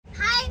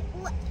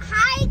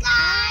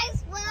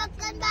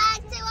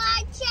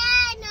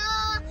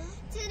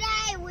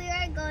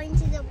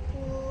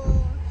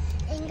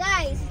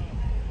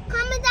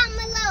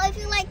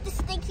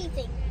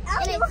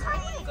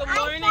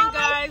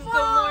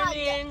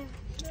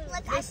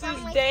This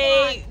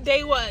is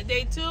day what?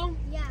 Day 2?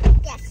 Yeah.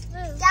 Yes.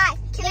 Dad,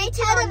 can I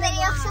tell the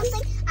video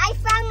something? I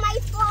found my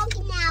frog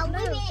now.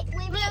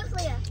 Leave it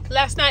clear.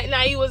 Last night,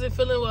 Nai wasn't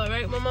feeling well,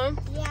 right, Mama?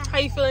 Yeah. How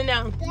you feeling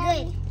now?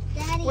 Good.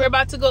 Daddy. We're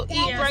about to go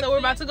eat, right? So we're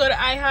about to go to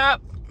IHOP.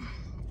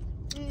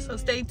 So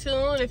stay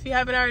tuned. If you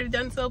haven't already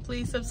done so,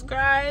 please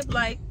subscribe,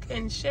 like,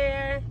 and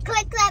share.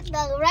 Click that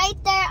bell right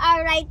there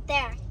or right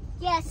there.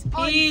 Yes,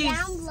 Peace. or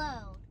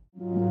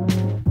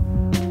download.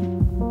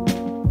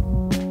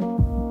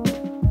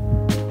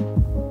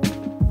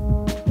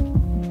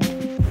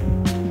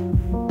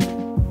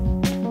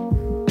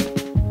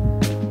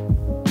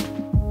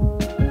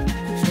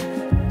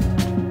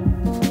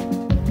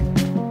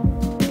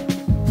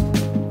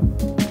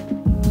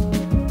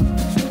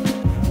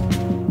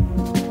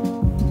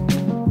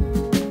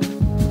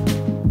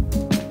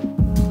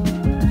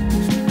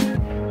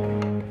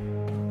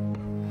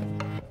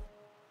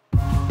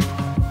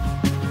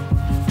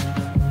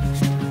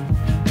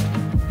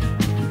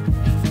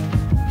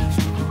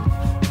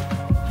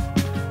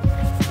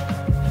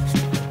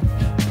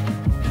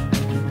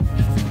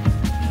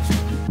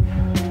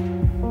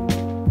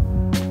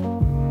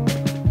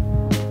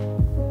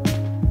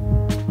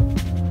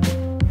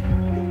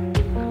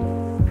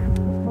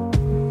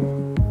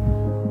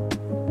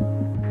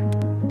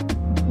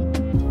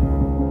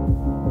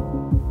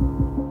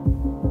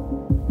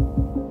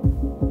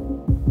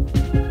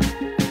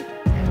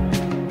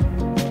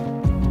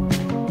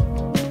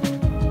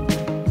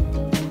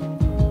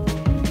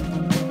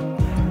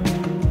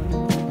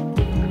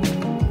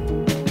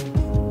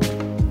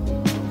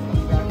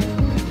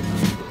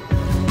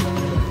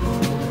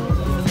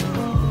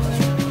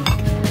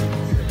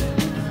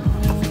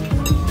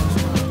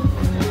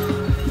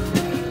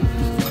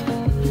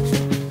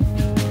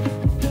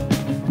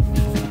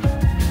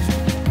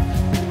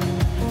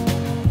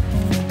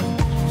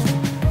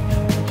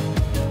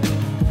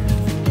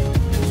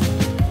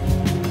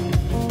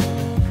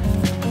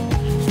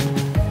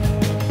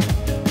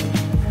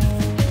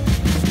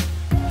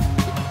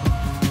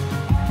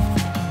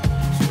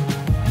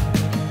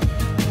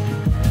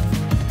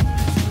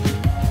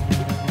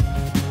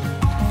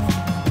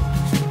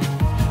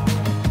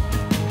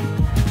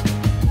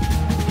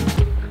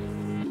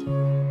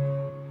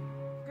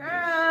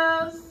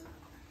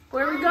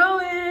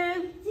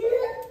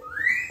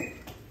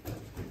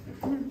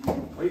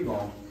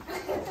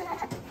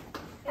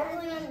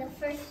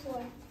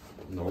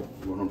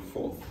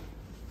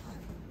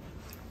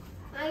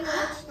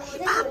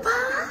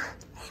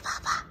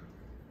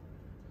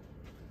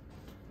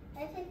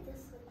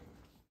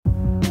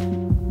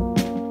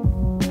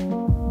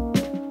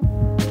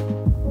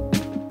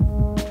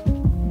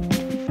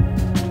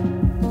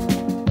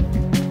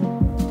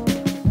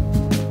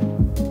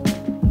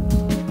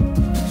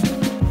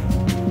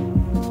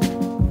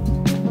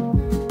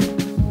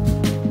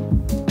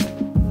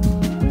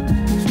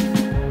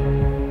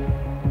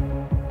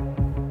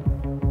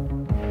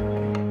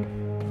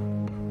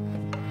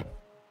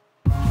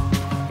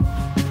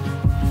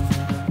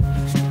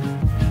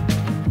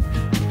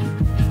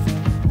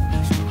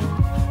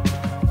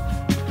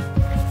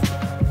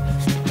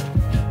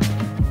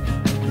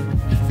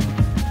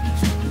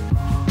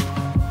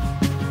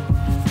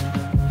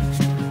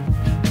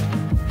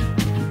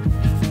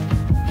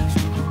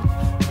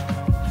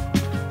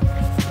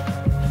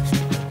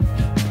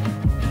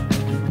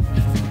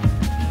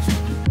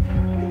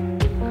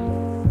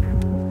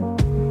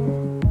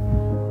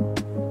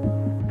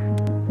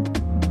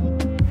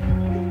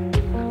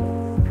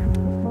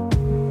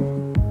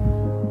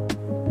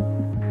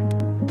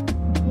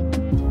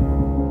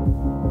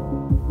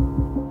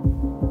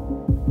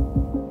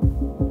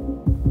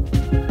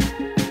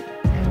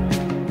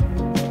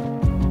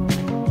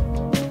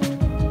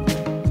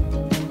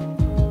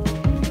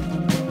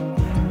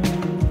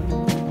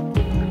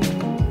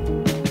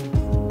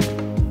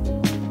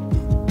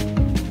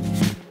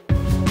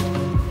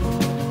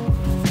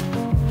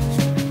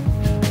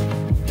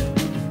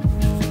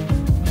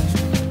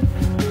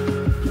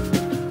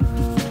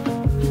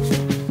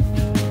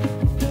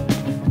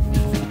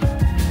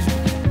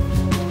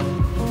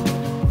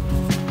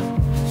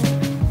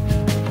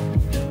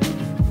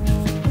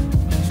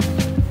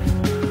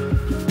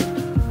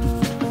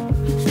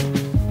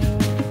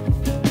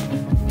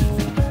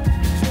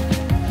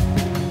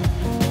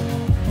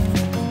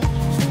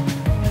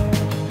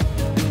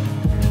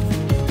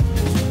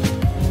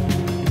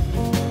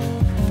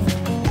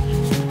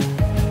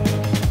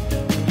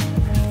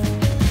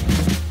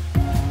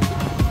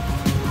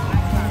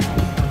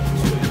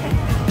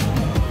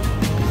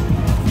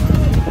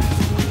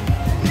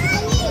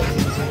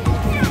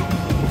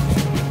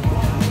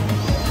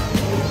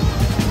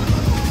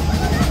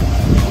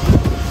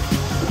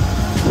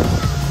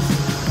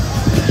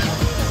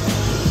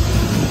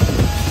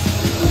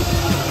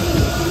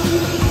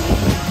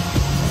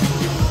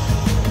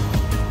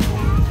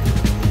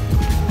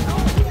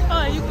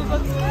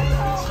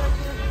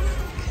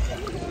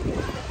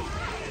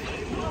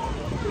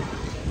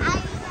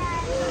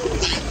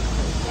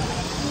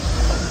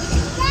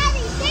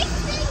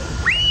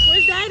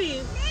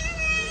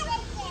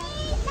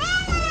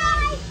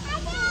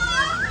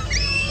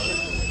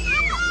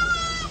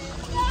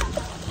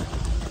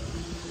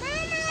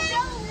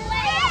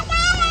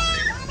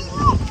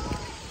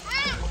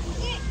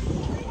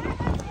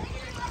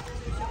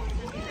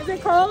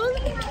 it cold?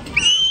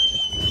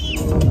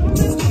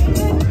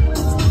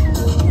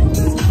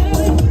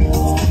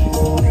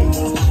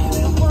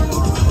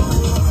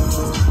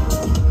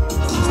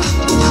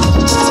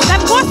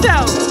 That's Gusto.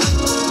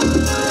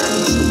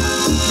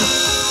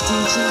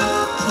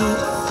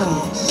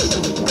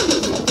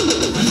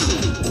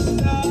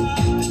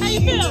 How you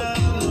feel?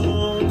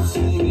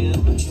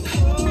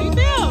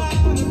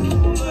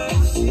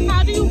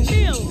 How do you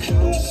feel?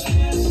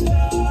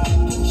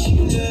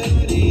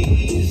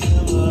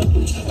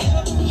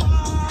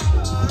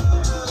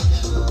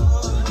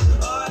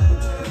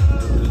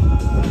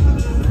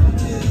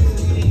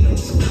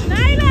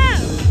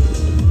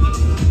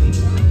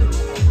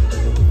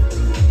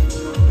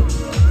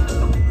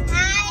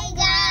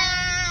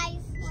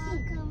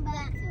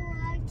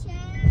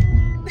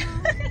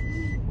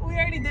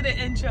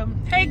 Intro.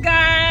 Hey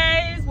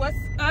guys, what's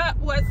up?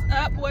 What's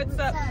up? What's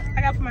up?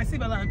 I gotta put my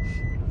seatbelt on.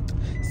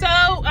 So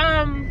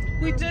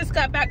we just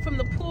got back from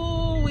the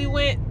pool. We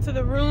went to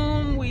the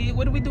room.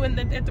 What did we do at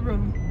the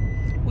room?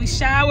 We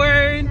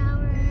showered,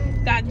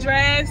 got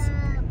dressed,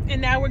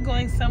 and now we're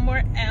going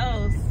somewhere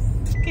else.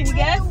 Can you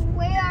guess?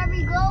 Where are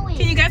we going?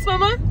 Can you guess,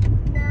 Mama?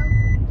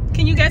 No.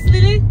 Can you guess,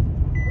 Lily?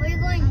 We're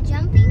going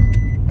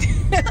jumping.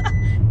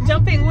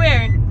 Jumping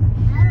where?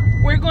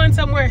 We're going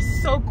somewhere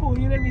so cool.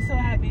 You're gonna be so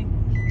happy.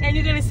 And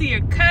you're gonna see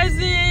your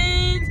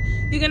cousins.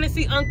 You're gonna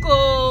see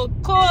Uncle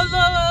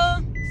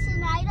Colo.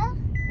 Sinaida?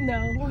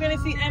 No, we're gonna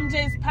see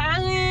MJ's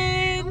Palace.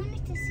 I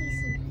wanted to see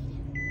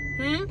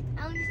Sinaida.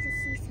 I wanted to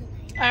see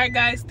Sinaida. All right,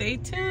 guys, stay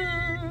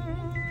tuned.